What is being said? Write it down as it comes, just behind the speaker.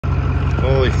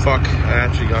Holy fuck, I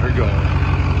actually got her going.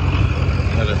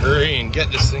 I had to hurry and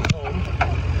get this thing home.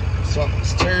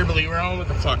 Something's terribly wrong with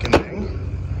the fucking thing.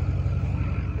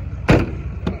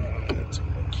 Let's get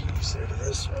my keys out of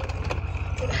this.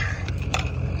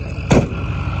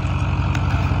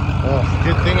 Oh,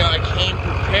 good thing I came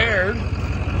prepared,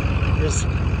 because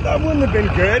that wouldn't have been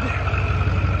good.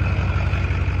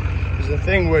 Because the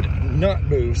thing would not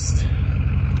boost.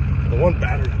 The one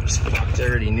battery was fucked, I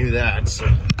already knew that, so.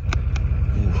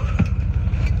 Ooh.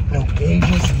 No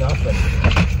gauges, nothing.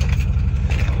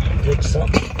 Pick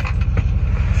something.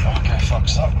 Fuck, I fucked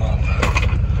something up.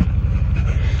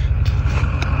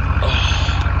 Oh,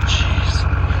 jeez.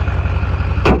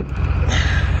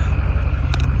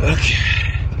 Okay.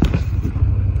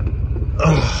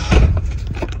 Oh,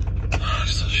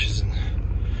 so she's in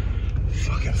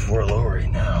fucking 4 low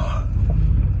right now.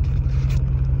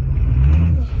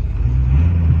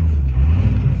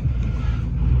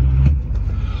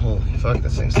 Holy fuck,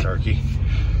 this thing's turkey.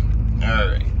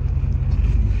 Alright.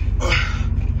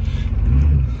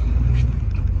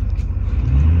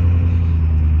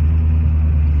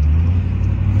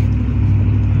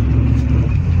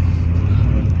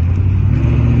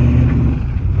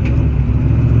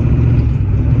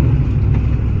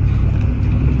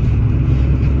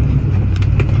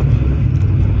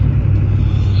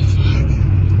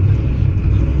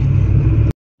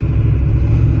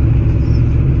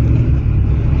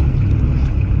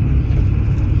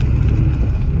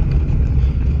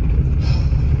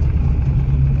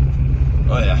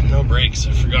 Brakes,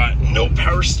 I forgot. No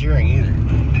power steering either.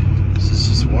 This is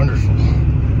just wonderful.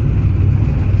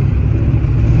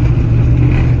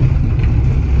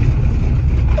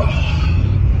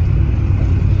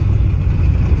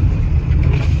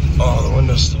 Oh, the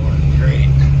window's still running great.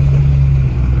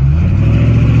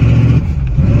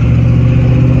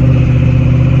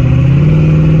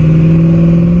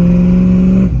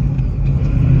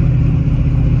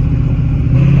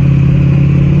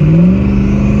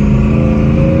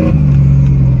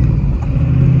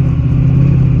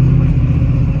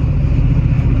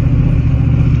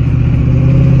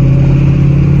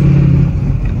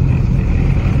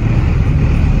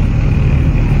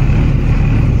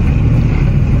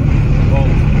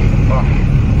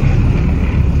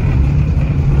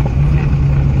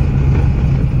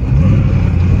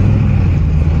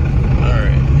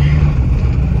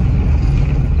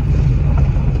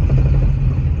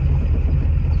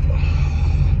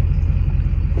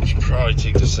 Probably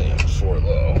take this thing at 4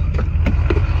 low,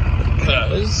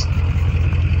 because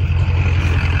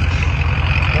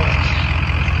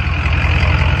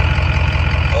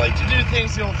I like to do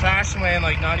things the old-fashioned way and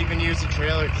like not even use the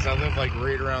trailer, because I live like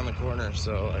right around the corner.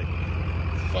 So like,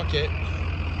 fuck it.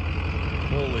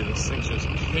 Holy, this thing's just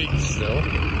caked still.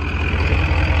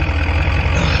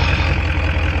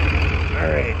 All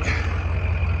right.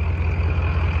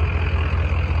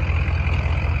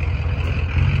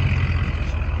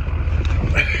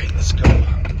 Alright, let's go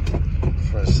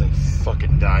before this thing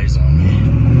fucking dies on me.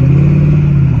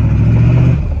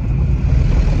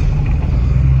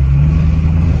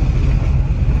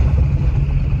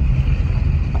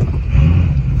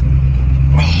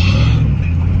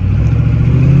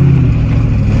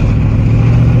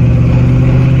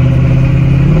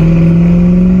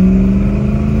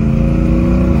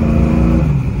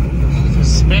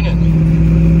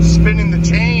 Spinning the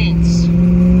chains.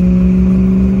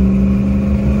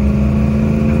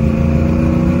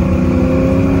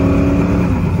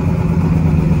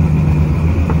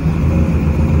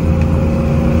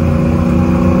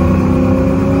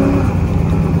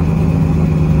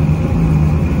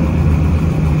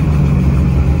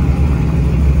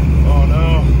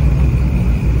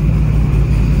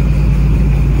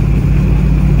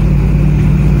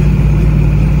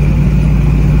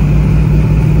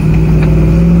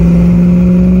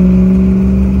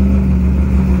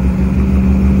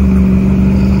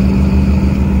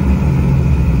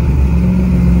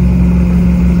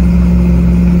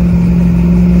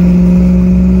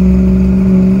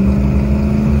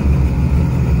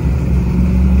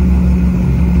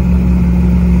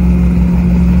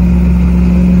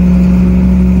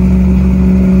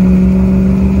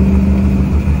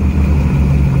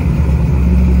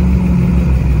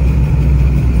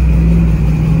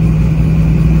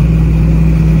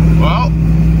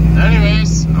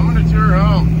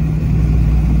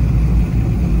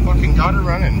 Got her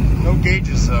running, no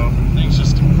gauges, so thing's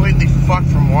just completely fucked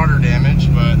from water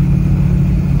damage, but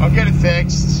I'll get it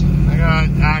fixed. I got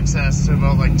access to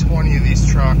about like 20 of these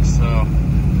trucks, so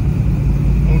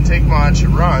won't take much. It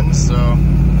runs, so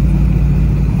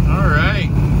alright,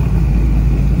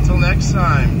 until next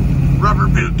time, Rubber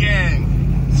Boot Gang.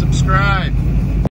 subscribe.